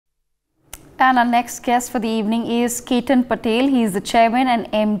And our next guest for the evening is Ketan Patel. He is the chairman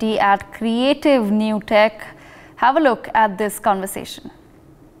and MD at Creative NewTech. Have a look at this conversation.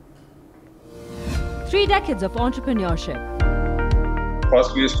 3 decades of entrepreneurship.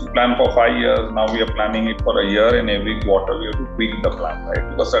 First, we used to plan for 5 years. Now we are planning it for a year, and every quarter we have to tweak the plan, right?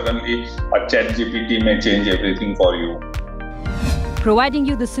 Because suddenly a chat GPT may change everything for you. Providing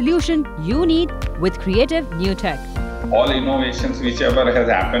you the solution you need with Creative NewTech. All innovations, whichever has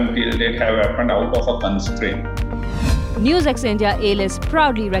happened till date, have happened out of a constraint. NewsX India A-list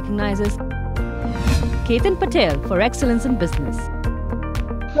proudly recognizes Ketan Patel for excellence in business.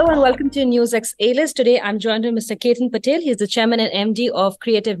 Hello and welcome to NewsX A-list. Today I'm joined by Mr. Ketan Patel. He is the chairman and MD of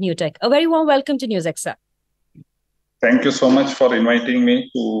Creative NewTech. A very warm welcome to NewsX, sir. Thank you so much for inviting me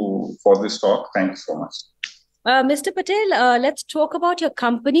for this talk. Thanks so much. Mr. Patel, let's talk about your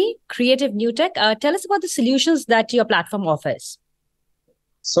company, Creative NewTech. Tell us about the solutions that your platform offers.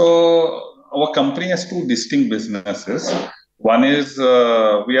 So our company has two distinct businesses. One is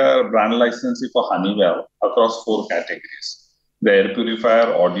we are brand licensee for Honeywell across 4 categories: the air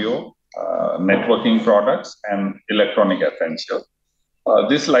purifier, audio, networking products, and electronic essentials.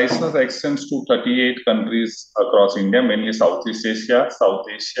 This license extends to 38 countries across India, mainly Southeast Asia, South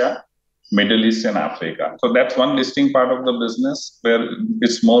Asia, Middle East, and Africa. So that's one distinct part of the business where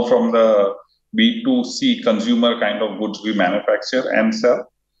it's more from the B2C consumer kind of goods we manufacture and sell.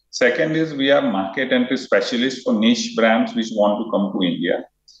 Second is we are market entry specialists for niche brands which want to come to India,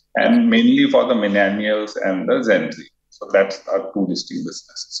 and mainly for the millennials and the Gen Z. So that's our two distinct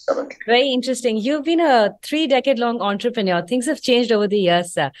businesses currently. Very interesting. You've been a 3-decade-long entrepreneur. Things have changed over the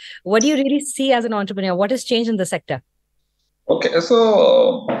years, sir. What do you really see as an entrepreneur? What has changed in the sector? Okay,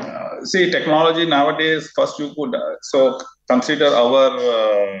 so see, technology nowadays, first you could, so consider our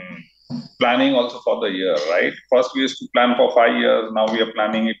planning also for the year, right? First we used to plan for 5 years. Now we are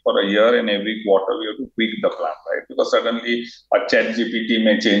planning it for a year, and every quarter we have to tweak the plan, right? Because suddenly a chat GPT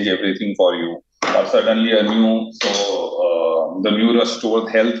may change everything for you, or suddenly a new, the new rush towards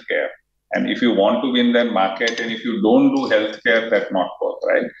healthcare. And if you want to win that market, and if you don't do healthcare, that's not work,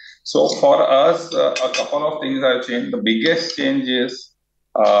 right? So for us, a couple of things have changed. The biggest change is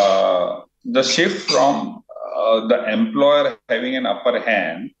the shift from the employer having an upper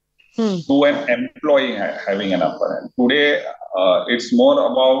hand to an employee having an upper hand. Today, it's more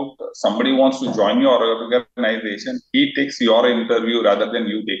about somebody wants to join your organization. He takes your interview rather than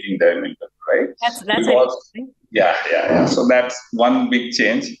you taking their interview, right? That's interesting. Yeah. So that's one big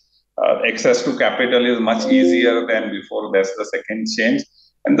change. Access to capital is much easier than before. That's the second change.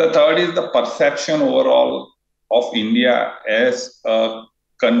 And the third is the perception overall of India as a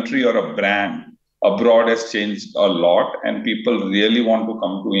country or a brand abroad has changed a lot, and people really want to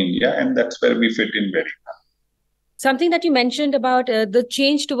come to India, and that's where we fit in very well. Something that you mentioned about the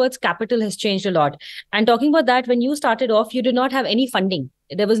change towards capital has changed a lot. And talking about that, when you started off, you did not have any funding.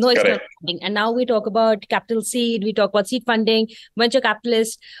 There was no external funding. And now we talk about capital seed, we talk about seed funding, venture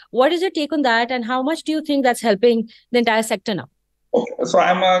capitalists. What is your take on that? And how much do you think that's helping the entire sector now? Okay, so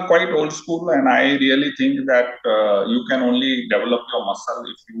I'm quite old school, and I really think that you can only develop your muscle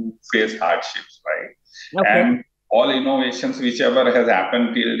if you face hardships, right? Okay. And all innovations, whichever has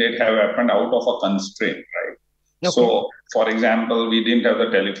happened till date, have happened out of a constraint, right? Okay. So, for example, we didn't have the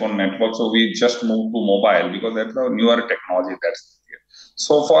telephone network, so we just moved to mobile because that's a newer technology that's here.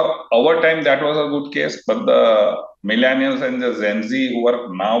 So for our time, that was a good case, but the millennials and the Gen Z who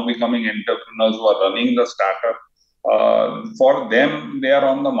are now becoming entrepreneurs, who are running the startup, for them, they are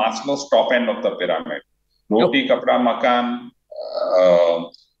on the Maslow's top end of the pyramid. Roti, kapra, makan,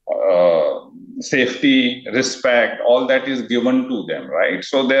 safety, respect, all that is given to them, right?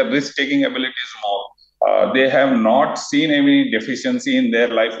 So their risk-taking ability is more. They have not seen any deficiency in their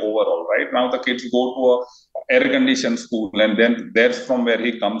life overall, right? Now the kids go to a air-conditioned school, and then that's from where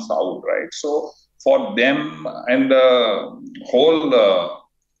he comes out, right? So for them, and the whole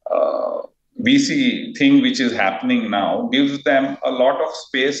VC thing which is happening now gives them a lot of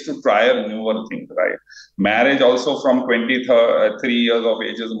space to try newer things, right? Marriage also from 23 years of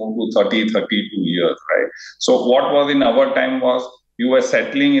age has moved to 30, 32 years, right? So what was in our time was you were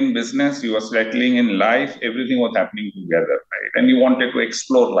settling in business, you were settling in life, everything was happening together, right? And you wanted to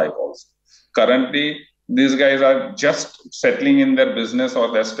explore life also. Currently, these guys are just settling in their business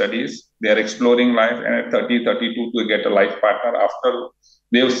or their studies. They are exploring life, and at 30, 32 to get a life partner after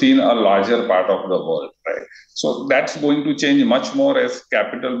they've seen a larger part of the world, right? So that's going to change much more as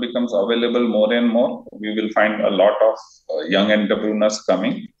capital becomes available more and more. We will find a lot of young entrepreneurs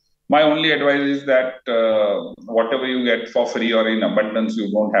coming. My only advice is that whatever you get for free or in abundance,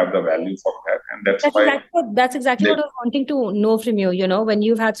 you don't have the value for that. And that's exactly what I was wanting to know from you. You know, when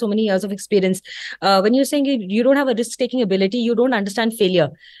you've had so many years of experience, when you're saying you don't have a risk-taking ability, you don't understand failure.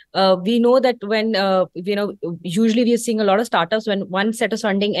 We know that when, usually we're seeing a lot of startups, when one set of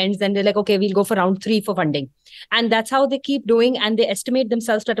funding ends, then they're like, okay, we'll go for round 3 for funding. And that's how they keep doing, and they estimate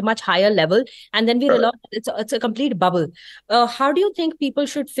themselves at a much higher level. And then we realize it's a complete bubble. How do you think people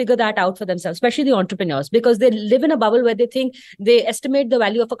should figure that out for themselves, especially the entrepreneurs? Because they live in a bubble where they think they estimate the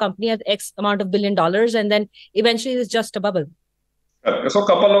value of a company at X amount of $1 billion, and then eventually it's just a bubble. So a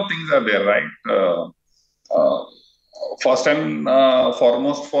couple of things are there, right? First and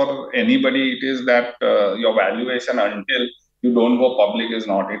foremost, for anybody, it is that your valuation until you don't go public is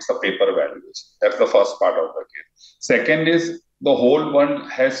not, it's a paper valuation. That's the first part of the case. Second is the whole world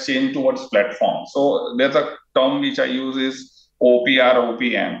has changed towards platform. So there's a term which I use is OPR,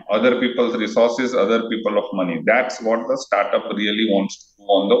 OPM, other people's resources, other people of money. That's what the startup really wants to do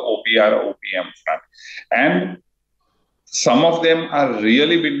on the OPR, OPM front. And some of them are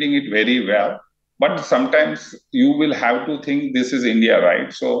really building it very well. But sometimes you will have to think this is India,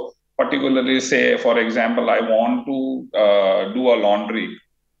 right? So particularly say, for example, I want to do a laundry,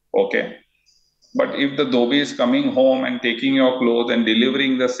 okay? But if the dhobi is coming home and taking your clothes and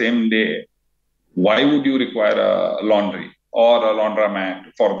delivering the same day, why would you require a laundry or a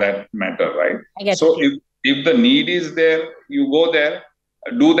laundromat for that matter, right? So if the need is there, you go there,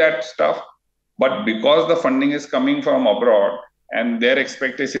 do that stuff. But because the funding is coming from abroad, and their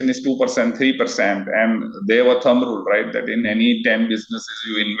expectation is 2%, 3%, and they have a thumb rule, right? That in any 10 businesses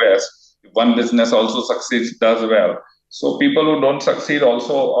you invest, if one business also succeeds, does well. So people who don't succeed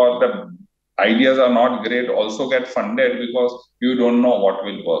also, or the ideas are not great, also get funded because you don't know what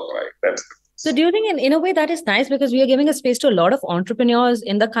will work, right? That's So do you think in a way that is nice, because we are giving a space to a lot of entrepreneurs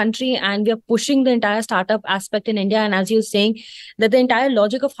in the country, and we are pushing the entire startup aspect in India. And as you're saying, that the entire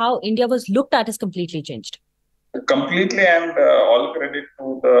logic of how India was looked at is completely changed. Completely, and all credit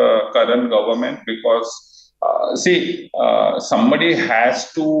to the current government, because somebody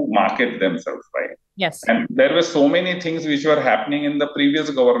has to market themselves, right? Yes. And there were so many things which were happening in the previous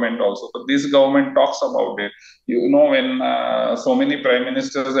government also, but this government talks about it. You know, when so many prime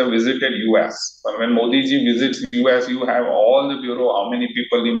ministers have visited US, but when Modi ji visits US, you have all the bureau, how many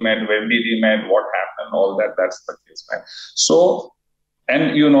people he met, when did he met, what happened, all that. That's the case, right? So,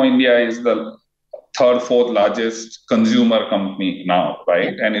 and you know, India is the third, fourth largest consumer company now,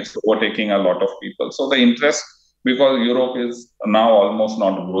 right? And it's overtaking a lot of people. So the interest, because Europe is now almost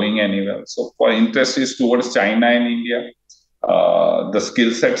not growing anywhere. So for interest is towards China and India. The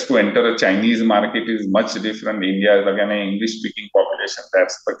skill sets to enter a Chinese market is much different. India is again an English-speaking population.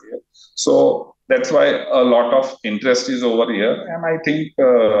 That's the case. So that's why a lot of interest is over here. And I think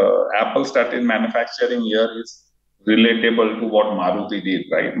Apple started manufacturing here is relatable to what Maruti did,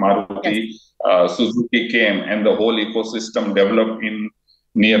 right? Maruti, Suzuki came, and the whole ecosystem developed in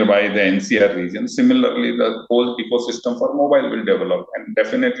nearby the NCR region. Similarly, the whole ecosystem for mobile will develop, and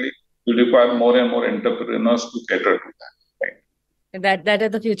definitely will require more and more entrepreneurs to cater to that. Right? That are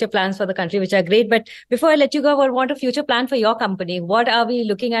the future plans for the country, which are great. But before I let you go, I want a future plan for your company. What are we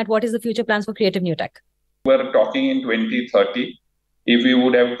looking at? What is the future plans for Creative NewTech? We're talking in 2030. If we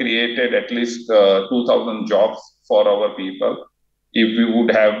would have created at least 2,000 jobs for our people, if we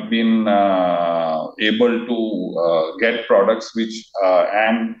would have been able to get products which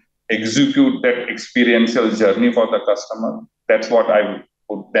and execute that experiential journey for the customer, that's what I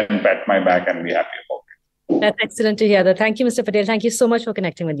would then pat my back and be happy about it. That's excellent to hear that. Thank you, Mr. Patel. Thank you so much for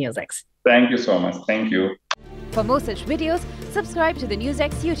connecting with NewsX. Thank you so much. Thank you. For more such videos, subscribe to the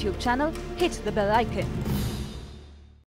NewsX YouTube channel, hit the bell icon.